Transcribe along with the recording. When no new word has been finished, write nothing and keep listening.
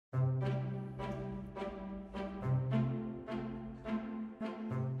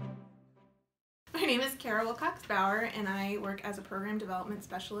name is Wilcox-Bauer, and I work as a Program Development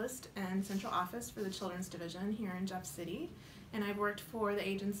Specialist and Central Office for the Children's Division here in Jeff City. And I've worked for the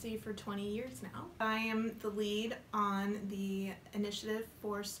agency for 20 years now. I am the lead on the initiative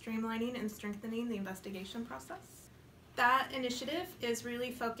for streamlining and strengthening the investigation process. That initiative is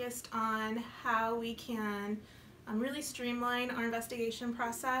really focused on how we can really streamline our investigation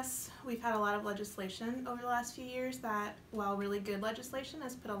process. We've had a lot of legislation over the last few years that, while really good legislation,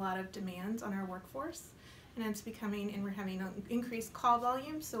 has put a lot of demands on our workforce, and it's becoming, and we're having an increased call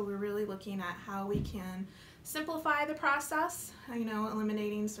volume, so we're really looking at how we can simplify the process,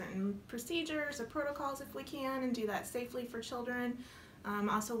 eliminating certain procedures or protocols if we can, and do that safely for children.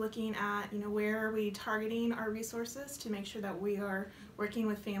 Also looking at, where are we targeting our resources to make sure that we are working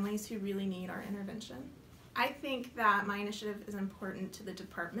with families who really need our intervention. I think that my initiative is important to the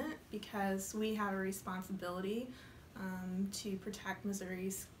department because we have a responsibility to protect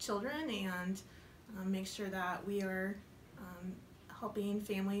Missouri's children and make sure that we are helping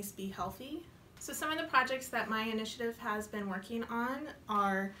families be healthy. So some of the projects that my initiative has been working on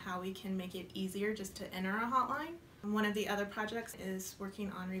are how we can make it easier just to enter a hotline. One of the other projects is working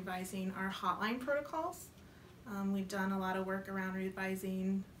on revising our hotline protocols. We've done a lot of work around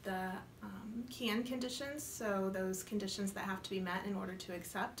revising the CAN conditions, so those conditions that have to be met in order to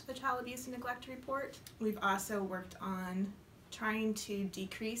accept a child abuse and neglect report. We've also worked on trying to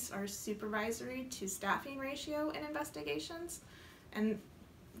decrease our supervisory to staffing ratio in investigations and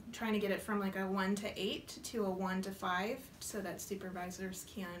trying to get it from like a 1 to 8 to a 1 to 5 so that supervisors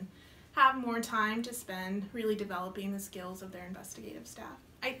can have more time to spend really developing the skills of their investigative staff.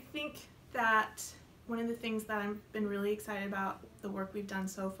 I think that one of the things that I've been really excited about the work we've done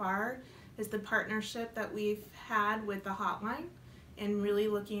so far is the partnership that we've had with the hotline and really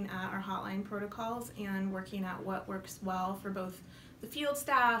looking at our hotline protocols and working at what works well for both the field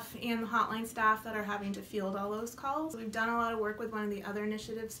staff and the hotline staff that are having to field all those calls. We've done a lot of work with one of the other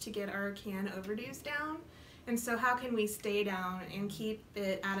initiatives to get our CAN overdues down, and so how can we stay down and keep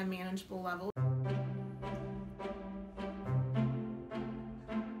it at a manageable level?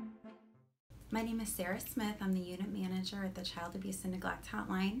 My name is Sara Smith. I'm the unit manager at the Child Abuse and Neglect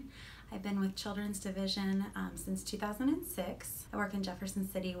Hotline. I've been with Children's Division since 2006. I work in Jefferson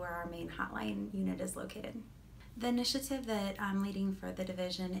City where our main hotline unit is located. The initiative that I'm leading for the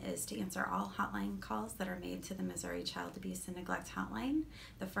division is to answer all hotline calls that are made to the Missouri Child Abuse and Neglect Hotline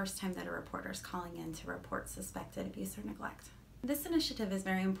the first time that a reporter is calling in to report suspected abuse or neglect. This initiative is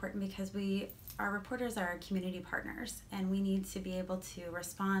very important because our reporters are community partners, and we need to be able to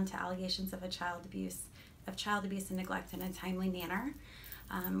respond to allegations of child abuse and neglect in a timely manner.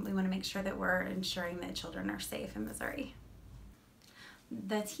 We want to make sure that we're ensuring that children are safe in Missouri.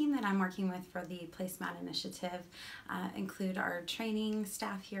 The team that I'm working with for the Placemat initiative include our training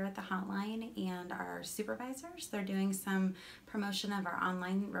staff here at the hotline and our supervisors. They're doing some promotion of our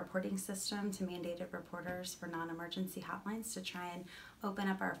online reporting system to mandated reporters for non-emergency hotlines to try and open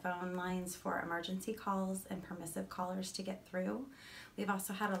up our phone lines for emergency calls and permissive callers to get through. We've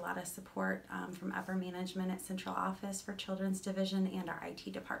also had a lot of support from upper management at Central Office for Children's Division and our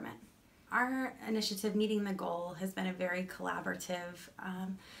IT department. Our initiative, Meeting the Goal, has been a very collaborative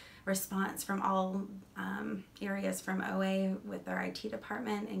response from all areas, from OA with our IT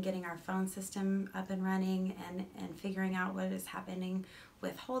department and getting our phone system up and running and figuring out what is happening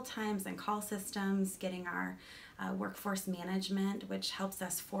with hold times and call systems, getting our workforce management, which helps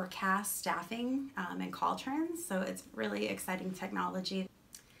us forecast staffing and call trends. So it's really exciting technology.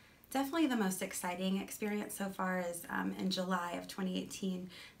 Definitely the most exciting experience so far is in July of 2018,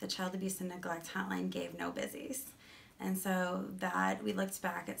 the Child Abuse and Neglect Hotline gave no busies. And so that we looked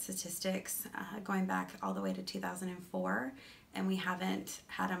back at statistics going back all the way to 2004, and we haven't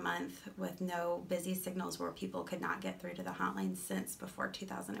had a month with no busy signals where people could not get through to the hotline since before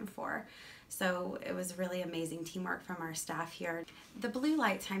 2004. So it was really amazing teamwork from our staff here. The blue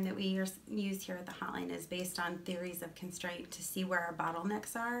light time that we use here at the hotline is based on theories of constraint to see where our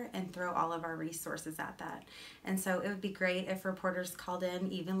bottlenecks are and throw all of our resources at that. And so it would be great if reporters called in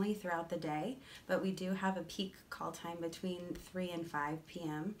evenly throughout the day, but we do have a peak call time between 3 and 5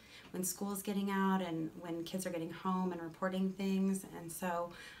 p.m. when school's getting out and when kids are getting home and reporting things. And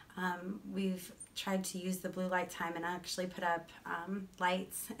so we've tried to use the blue light time and actually put up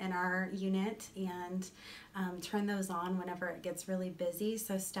lights in our unit and turn those on whenever it gets really busy,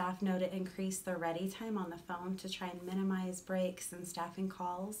 so staff know to increase their ready time on the phone to try and minimize breaks and staffing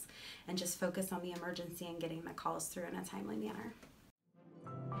calls and just focus on the emergency and getting the calls through in a timely manner.